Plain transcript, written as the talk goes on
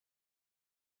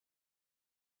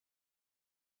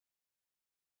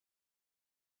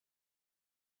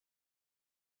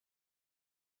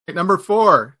Number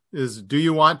 4 is, do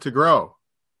you want to grow?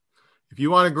 If you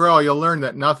want to grow, you'll learn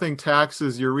that nothing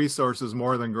taxes your resources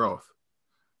more than growth.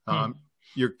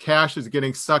 Your cash is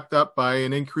getting sucked up by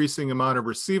an increasing amount of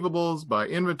receivables, by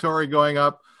inventory going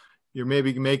up. You're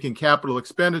maybe making capital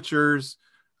expenditures.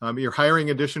 You're hiring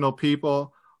additional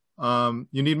people. You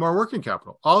need more working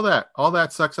capital. All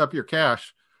that sucks up your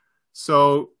cash.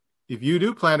 So if you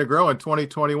do plan to grow in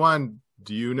 2021,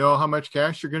 do you know how much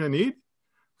cash you're going to need?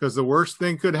 Because the worst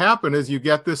thing could happen is you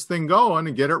get this thing going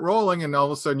and get it rolling, and all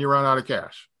of a sudden you run out of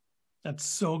cash. That's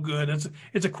so good.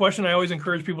 It's a question I always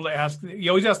encourage people to ask. You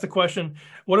always ask the question,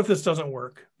 what if this doesn't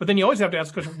work? But then you always have to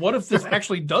ask the question, what if this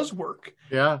actually does work?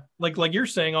 Yeah. Like you're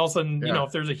saying, all of a sudden,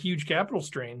 if there's a huge capital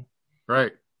strain.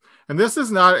 Right. And this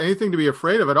is not anything to be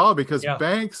afraid of at all, because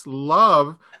banks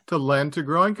love to lend to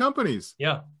growing companies.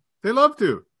 Yeah. They love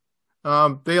to.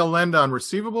 They'll lend on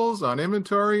receivables, on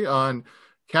inventory, on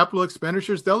capital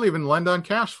expenditures. They'll even lend on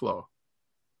cash flow.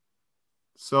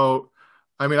 So,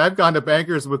 I've gone to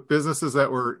bankers with businesses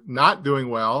that were not doing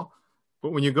well,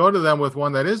 but when you go to them with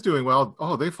one that is doing well,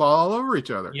 they fall all over each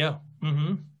other. Yeah.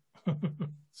 Mm-hmm.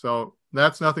 So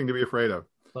that's nothing to be afraid of.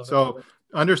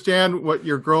 Understand what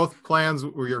your growth plans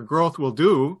or your growth will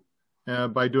do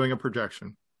by doing a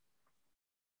projection.